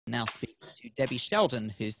now speaking to Debbie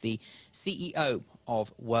Sheldon, who's the CEO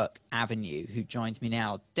of Work Avenue, who joins me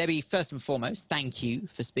now. Debbie, first and foremost, thank you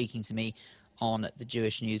for speaking to me on the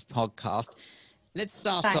Jewish News podcast.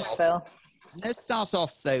 Thanks, Phil. Let's start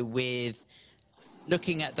off, though, with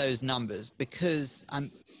looking at those numbers, because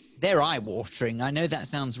they're eye-watering. I know that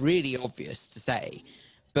sounds really obvious to say,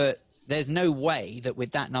 but there's no way that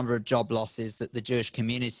with that number of job losses that the Jewish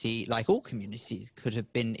community, like all communities, could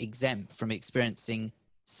have been exempt from experiencing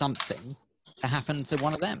something to happen to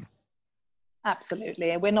one of them.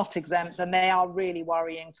 Absolutely. We're not exempt, and they are really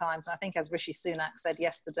worrying times. I think, as Rishi Sunak said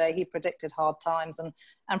yesterday, he predicted hard times,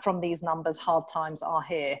 and from these numbers, hard times are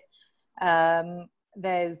here.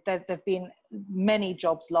 There've been many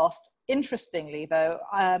jobs lost. Interestingly, though,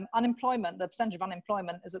 unemployment, the percentage of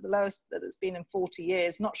unemployment is at the lowest that it's been in 40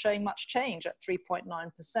 years, not showing much change at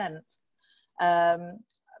 3.9%.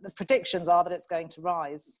 The predictions are that it's going to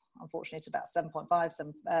rise, unfortunately, to about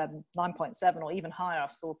 7.5, 9.7, or even higher. I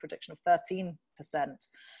saw a prediction of 13%.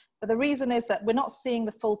 But the reason is that we're not seeing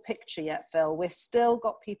the full picture yet, Phil. We've still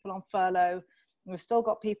got people on furlough. We've still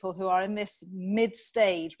got people who are in this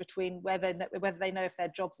mid-stage between whether they know if their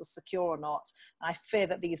jobs are secure or not. I fear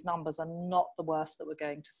that these numbers are not the worst that we're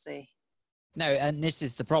going to see. No, and this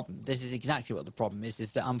is the problem. This is exactly what the problem is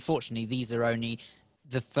that unfortunately these are only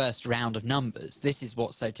the first round of numbers. This is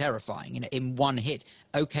what's so terrifying. In one hit,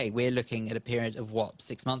 okay, we're looking at a period of what,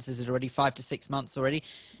 6 months? Is it already 5 to 6 months already?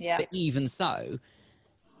 Yeah. But even so,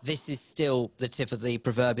 this is still the tip of the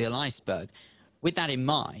proverbial iceberg. With that in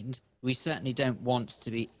mind, we certainly don't want to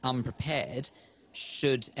be unprepared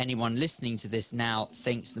should anyone listening to this now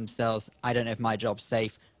think to themselves, I don't know if my job's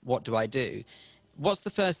safe, what do I do? What's the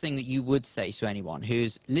first thing that you would say to anyone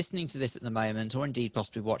who's listening to this at the moment, or indeed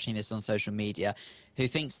possibly watching this on social media, who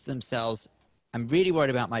thinks to themselves, I'm really worried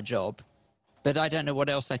about my job, but I don't know what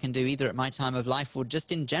else I can do either at my time of life or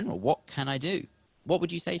just in general? What can I do? What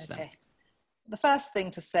would you say to them? The first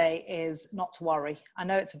thing to say is not to worry. I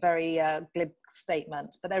know it's a very glib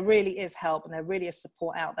statement, but there really is help and there really is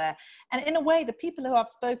support out there. And in a way, the people who I've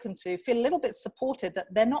spoken to feel a little bit supported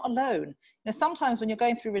that they're not alone. You know, sometimes when you're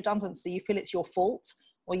going through redundancy, you feel it's your fault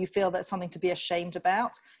or you feel that's something to be ashamed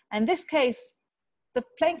about. And in this case, the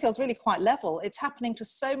playing field is really quite level. It's happening to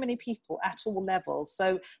so many people at all levels.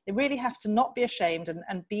 So they really have to not be ashamed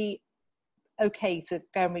and be okay to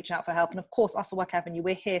go and reach out for help. And of course, us at Work Avenue,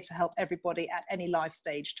 we're here to help everybody at any life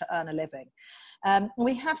stage to earn a living.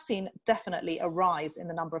 We have seen definitely a rise in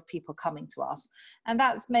the number of people coming to us. And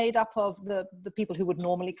that's made up of the people who would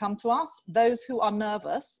normally come to us, those who are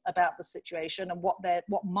nervous about the situation and what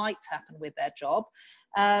might happen with their job,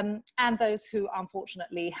 and those who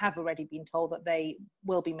unfortunately have already been told that they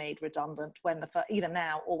will be made redundant when either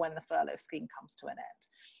now or when the furlough scheme comes to an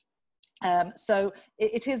end. So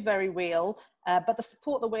it is very real, but the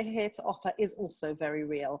support that we're here to offer is also very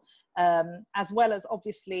real, as well as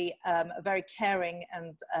obviously a very caring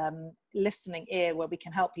and listening ear where we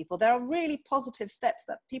can help people. There are really positive steps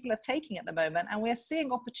that people are taking at the moment, and we're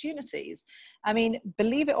seeing opportunities. I mean,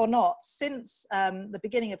 believe it or not, since the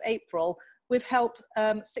beginning of April, we've helped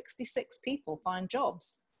 66 people find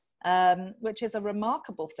jobs, which is a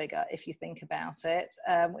remarkable figure if you think about it,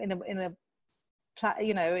 in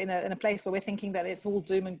a place where we're thinking that it's all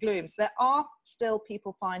doom and gloom. So there are still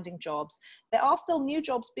people finding jobs. There are still new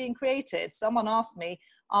jobs being created. Someone asked me,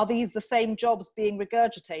 are these the same jobs being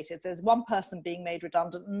regurgitated? So there's one person being made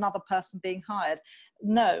redundant, another person being hired.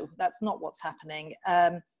 No, that's not what's happening.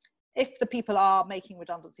 If the people are making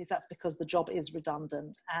redundancies, that's because the job is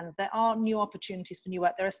redundant, and there are new opportunities for new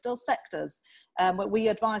work. There are still sectors where we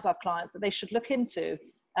advise our clients that they should look into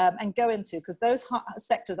and go into, because those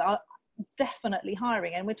sectors are definitely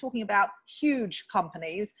hiring. And we're talking about huge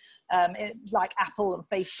companies like Apple and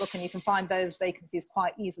Facebook, and you can find those vacancies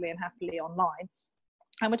quite easily and happily online.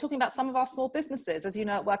 And we're talking about some of our small businesses. As you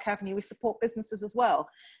know, at Work Avenue, we support businesses as well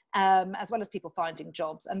as people finding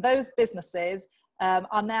jobs. And those businesses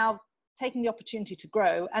are now taking the opportunity to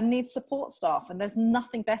grow and need support staff. And there's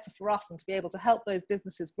nothing better for us than to be able to help those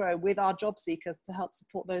businesses grow with our job seekers to help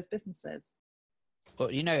support those businesses. Well,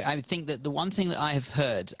 I think that the one thing that I have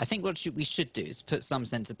heard, I think what we should do is put some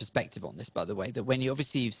sense of perspective on this, by the way, that when you've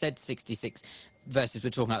said 66 versus we're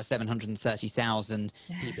talking about 730,000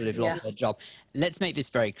 people who've lost their job. Let's make this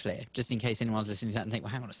very clear, just in case anyone's listening to that and think,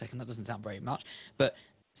 well, hang on a second, that doesn't sound very much. But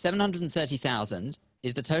 730,000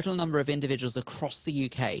 is the total number of individuals across the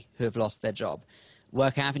UK who have lost their job.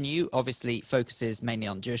 Work Avenue obviously focuses mainly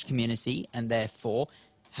on Jewish community and therefore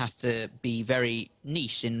has to be very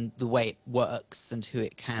niche in the way it works and who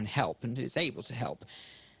it can help and who it's able to help.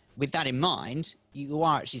 with that in mind, you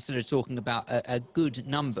are actually sort of talking about a good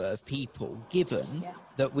number of people, given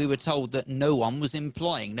that we were told that no one was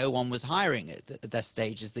employing, no one was hiring at the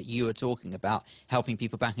stages that you were talking about, helping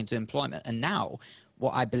people back into employment. And now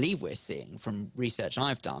what I believe we're seeing from research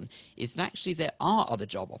I've done is that actually there are other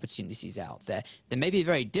job opportunities out there. They may be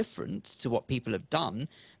very different to what people have done,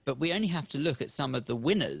 but we only have to look at some of the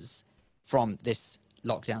winners from this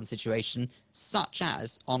lockdown situation, such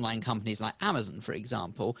as online companies like Amazon, for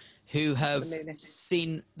example, who have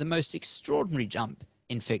seen the most extraordinary jump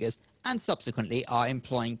in figures and subsequently are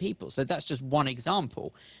employing people. So that's just one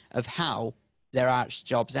example of how there are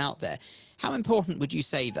jobs out there. How important would you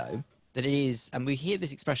say, though, that it is, and we hear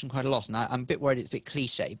this expression quite a lot, and I'm a bit worried it's a bit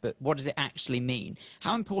cliche, but what does it actually mean?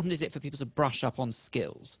 How important is it for people to brush up on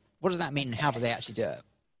skills? What does that mean, and how do they actually do it?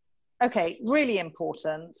 Okay, really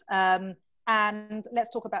important. And let's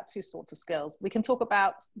talk about two sorts of skills. We can talk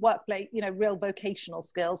about workplace, real vocational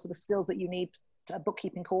skills, so the skills that you need a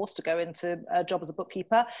bookkeeping course to go into a job as a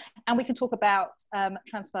bookkeeper. And we can talk about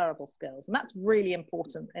transferable skills. And that's really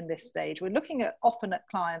important in this stage. We're looking often at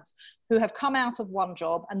clients who have come out of one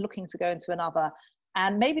job and looking to go into another.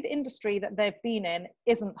 And maybe the industry that they've been in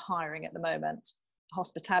isn't hiring at the moment.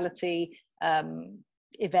 Hospitality,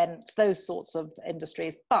 events, those sorts of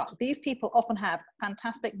industries. But these people often have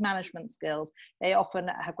fantastic management skills. They often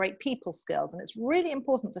have great people skills. And it's really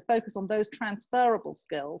important to focus on those transferable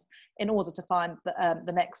skills in order to find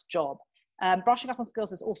the next job. Brushing up on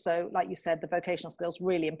skills is also, like you said, the vocational skills,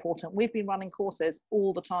 really important. We've been running courses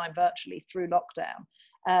all the time virtually through lockdown.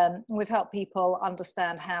 We've helped people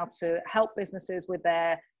understand how to help businesses with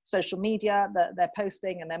their social media, their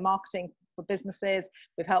posting and their marketing for businesses.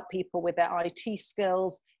 We've helped people with their IT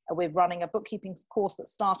skills. We're running a bookkeeping course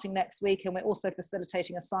that's starting next week, and we're also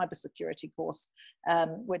facilitating a cybersecurity course,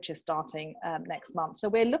 which is starting next month. So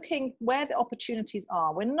we're looking where the opportunities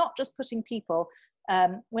are. We're not just putting people,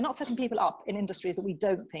 we're not setting people up in industries that we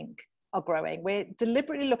don't think are growing. We're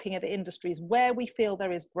deliberately looking at the industries where we feel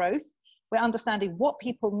there is growth. We're understanding what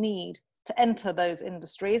people need to enter those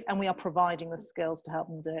industries, and we are providing the skills to help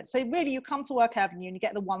them do it. So really, you come to Work Avenue and you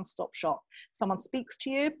get the one-stop shop. Someone speaks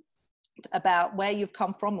to you about where you've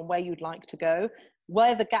come from and where you'd like to go,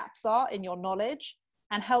 where the gaps are in your knowledge,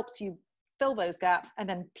 and helps you fill those gaps and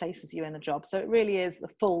then places you in a job. So it really is the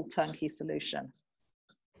full turnkey solution.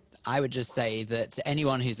 I would just say that to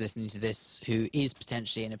anyone who's listening to this who is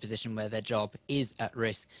potentially in a position where their job is at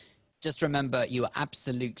risk, just remember you are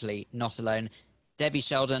absolutely not alone. Debbie,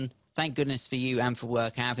 Sheldon, thank goodness for you and for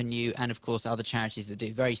Work Avenue, and of course other charities that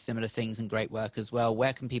do very similar things and great work as well.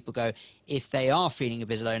 Where can people go if they are feeling a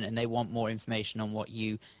bit alone and they want more information on what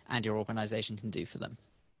you and your organisation can do for them?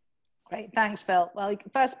 Great, thanks, Phil. Well,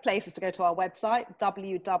 first place is to go to our website,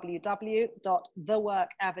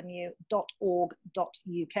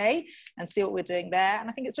 www.theworkavenue.org.uk, and see what we're doing there. And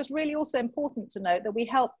I think it's just really also important to note that we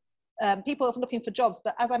help people are looking for jobs,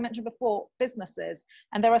 but as I mentioned before, businesses.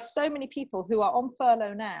 And there are so many people who are on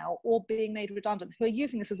furlough now or being made redundant who are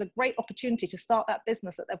using this as a great opportunity to start that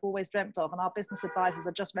business that they've always dreamt of. And our business advisors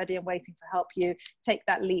are just ready and waiting to help you take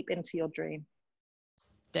that leap into your dream.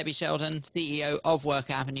 Debbie Sheldon, CEO of Work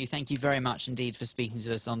Avenue, thank you very much indeed for speaking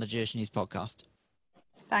to us on the Jewish News podcast.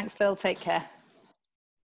 Thanks, Phil. Take care.